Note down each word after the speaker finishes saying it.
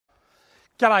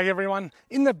G'day everyone.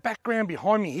 In the background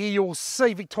behind me here you'll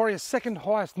see Victoria's second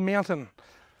highest mountain.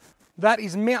 That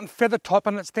is Mount Feathertop,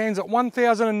 and it stands at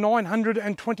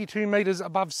 1,922 metres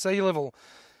above sea level.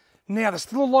 Now there's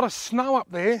still a lot of snow up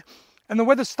there and the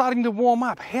weather's starting to warm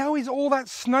up. How is all that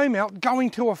snowmelt going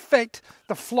to affect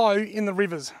the flow in the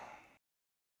rivers?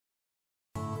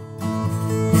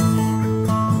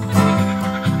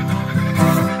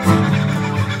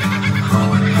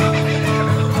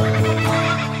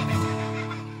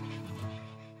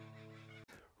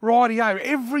 Rightio,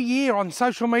 every year on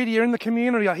social media in the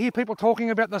community I hear people talking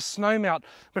about the snowmelt.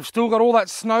 We've still got all that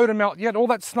snow to melt yet, all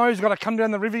that snow's got to come down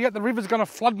the river yet, the river's going to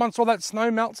flood once all that snow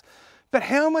melts. But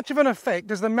how much of an effect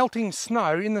does the melting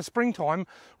snow in the springtime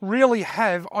really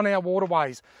have on our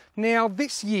waterways? Now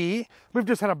this year we've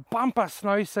just had a bumper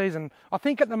snow season. I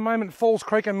think at the moment Falls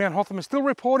Creek and Mount Hotham are still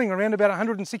reporting around about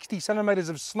 160 centimetres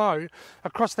of snow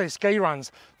across their ski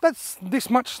runs. That's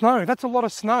this much snow, that's a lot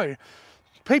of snow.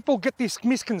 People get this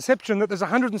misconception that there's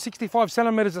 165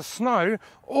 centimetres of snow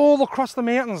all across the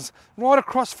mountains, right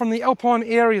across from the alpine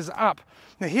areas up.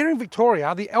 Now here in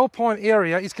Victoria, the alpine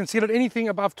area is considered anything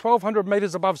above 1,200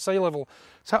 metres above sea level.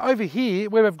 So over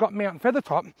here, where we've got Mount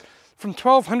Feathertop, from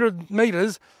 1,200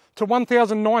 metres to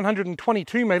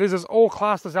 1,922 metres is all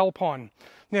classed as alpine.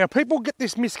 Now people get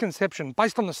this misconception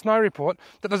based on the snow report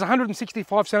that there's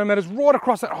 165 centimetres right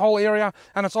across that whole area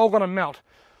and it's all going to melt.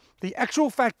 The actual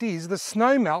fact is the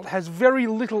snow melt has very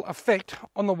little effect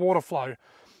on the water flow.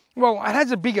 Well, it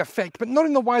has a big effect, but not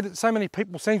in the way that so many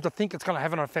people seem to think it's going to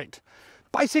have an effect.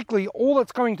 Basically, all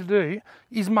it's going to do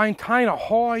is maintain a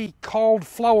high, cold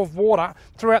flow of water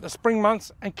throughout the spring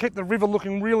months and keep the river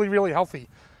looking really, really healthy.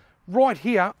 Right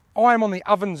here, I am on the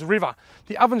Ovens River.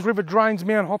 The Ovens River drains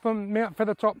Mount Hotham, Mount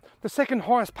Feathertop, the second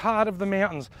highest part of the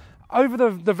mountains. Over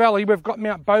the valley, we've got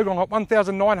Mount Bogong at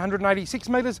 1,986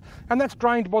 metres, and that's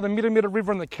drained by the Midder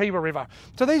River and the Kiewa River.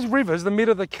 So these rivers, the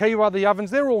Midder, the Kiewa, the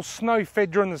Ovens, they're all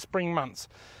snow-fed during the spring months.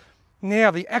 Now,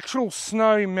 the actual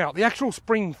snow melt, the actual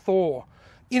spring thaw.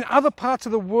 In other parts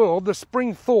of the world, the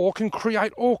spring thaw can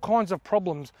create all kinds of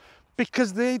problems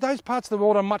because those parts of the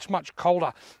world are much, much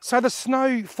colder. So the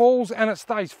snow falls and it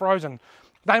stays frozen.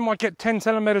 They might get 10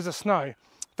 centimetres of snow.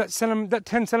 That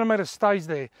 10 centimetres stays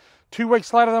there. 2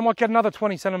 weeks later, they might get another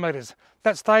 20 centimetres.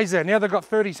 That stays there. Now they've got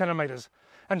 30 centimetres,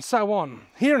 and so on.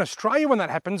 Here in Australia, when that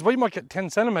happens, we might get 10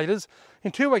 centimetres.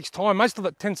 In 2 weeks' time, most of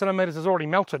that 10 centimetres is already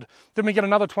melted. Then we get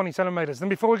another 20 centimetres. Then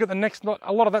before we get the next lot,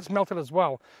 a lot of that's melted as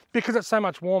well, because it's so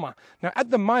much warmer. Now, at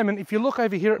the moment, if you look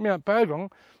over here at Mount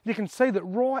Bogong, you can see that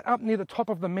right up near the top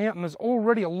of the mountain, there's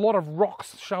already a lot of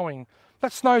rocks showing.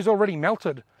 That snow's already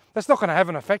melted. That's not going to have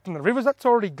an effect on the rivers. That's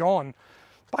already gone.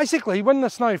 Basically, when the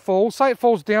snow falls, say it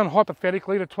falls down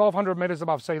hypothetically to 1,200 metres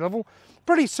above sea level,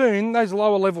 pretty soon those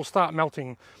lower levels start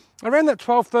melting. Around that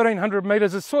 1,200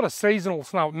 metres is sort of seasonal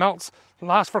snow. It melts, it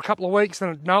lasts for a couple of weeks,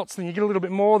 then it melts, then you get a little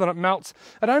bit more, then it melts.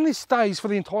 It only stays for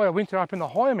the entire winter up in the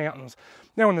higher mountains.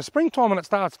 Now in the springtime when it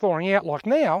starts thawing out like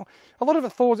now, a lot of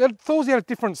it thaws out at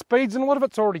different speeds and a lot of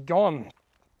it's already gone.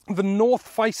 The north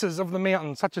faces of the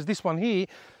mountain, such as this one here,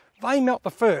 they melt the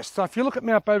first. So if you look at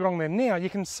Mount Bogong there now, you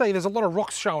can see there's a lot of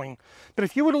rocks showing. But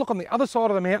if you were to look on the other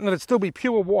side of the mountain, it'd still be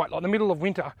pure white, like the middle of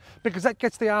winter, because that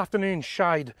gets the afternoon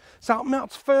shade. So it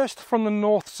melts first from the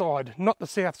north side, not the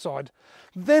south side.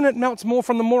 Then it melts more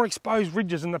from the more exposed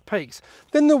ridges and the peaks.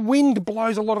 Then the wind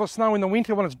blows a lot of the snow in the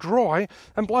winter when it's dry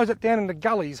and blows it down into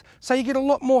gullies. So you get a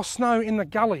lot more snow in the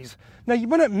gullies. Now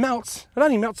when it melts, it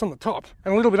only melts on the top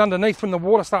and a little bit underneath when the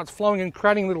water starts flowing and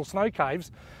creating little snow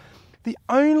caves. The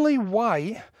only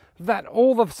way that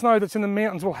all the snow that's in the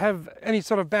mountains will have any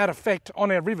sort of bad effect on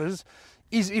our rivers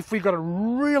is if we've got a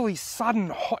really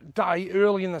sudden hot day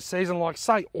early in the season, like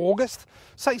say August.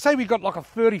 Say we've got like a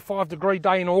 35-degree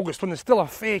day in August when there's still a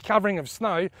fair covering of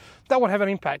snow, that would have an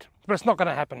impact, but it's not going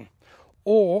to happen.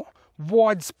 Or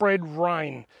widespread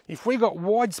rain. If we got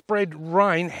widespread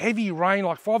rain, heavy rain,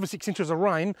 like 5 or 6 inches of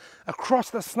rain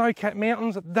across the snow-capped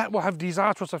mountains, that will have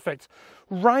disastrous effects.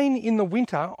 Rain in the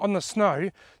winter on the snow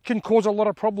can cause a lot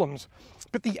of problems.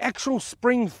 But the actual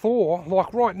spring thaw,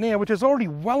 like right now, which is already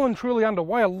well and truly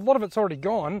underway, a lot of it's already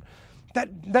gone,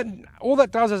 all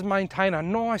that does is maintain a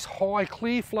nice, high,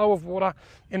 clear flow of water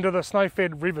into the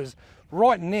snow-fed rivers.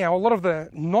 Right now, a lot of the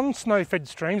non-snow-fed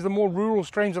streams, the more rural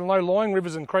streams and low-lying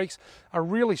rivers and creeks, are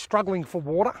really struggling for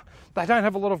water. They don't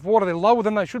have a lot of water. They're lower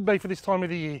than they should be for this time of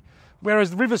the year.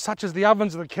 Whereas the rivers such as the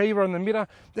Ovens, the Kiewa and the Midder,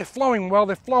 they're flowing well,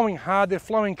 they're flowing hard, they're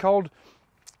flowing cold,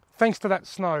 thanks to that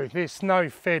snow. They're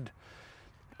snow-fed.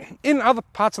 In other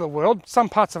parts of the world, some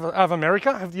parts of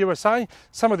America, of the USA,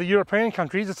 some of the European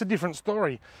countries, it's a different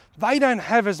story. They don't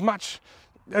have as much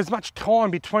as much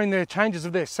time between their changes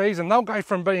of their season. They'll go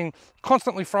from being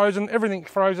constantly frozen, everything's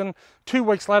frozen, 2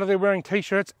 weeks later they're wearing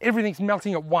t-shirts, everything's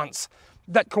melting at once.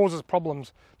 That causes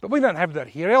problems. But we don't have that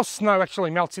here. Our snow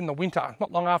actually melts in the winter,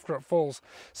 not long after it falls.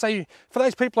 So for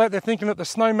those people out there thinking that the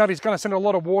snow melt is going to send a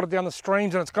lot of water down the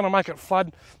streams and it's going to make it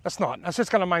flood, that's not. It's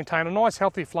just going to maintain a nice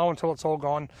healthy flow until it's all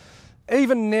gone.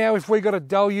 Even now, if we got a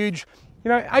deluge,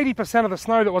 80% of the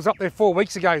snow that was up there 4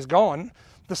 weeks ago is gone.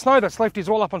 The snow that's left is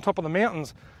all up on top of the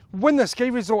mountains. When the ski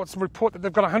resorts report that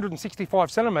they've got 165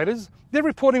 centimetres, they're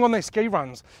reporting on their ski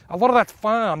runs. A lot of that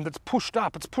farm that's pushed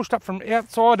up, it's pushed up from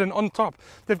outside and on top.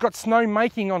 They've got snow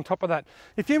making on top of that.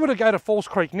 If you were to go to Falls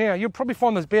Creek now, you'll probably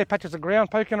find there's bare patches of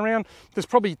ground poking around. There's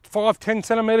probably 5-10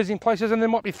 centimetres in places, and there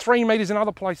might be 3 metres in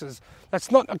other places. That's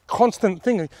not a constant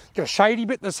thing. Get a shady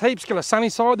bit, there's heaps. Get a sunny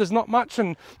side, there's not much.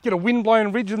 And get a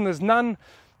wind-blown ridge and there's none.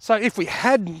 So if we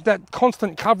had that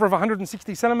constant cover of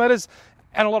 160 centimetres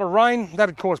and a lot of rain,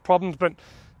 that'd cause problems. But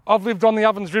I've lived on the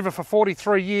Ovens River for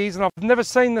 43 years and I've never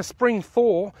seen the spring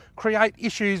thaw create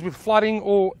issues with flooding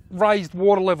or raised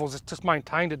water levels. It's just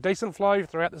maintained a decent flow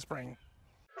throughout the spring.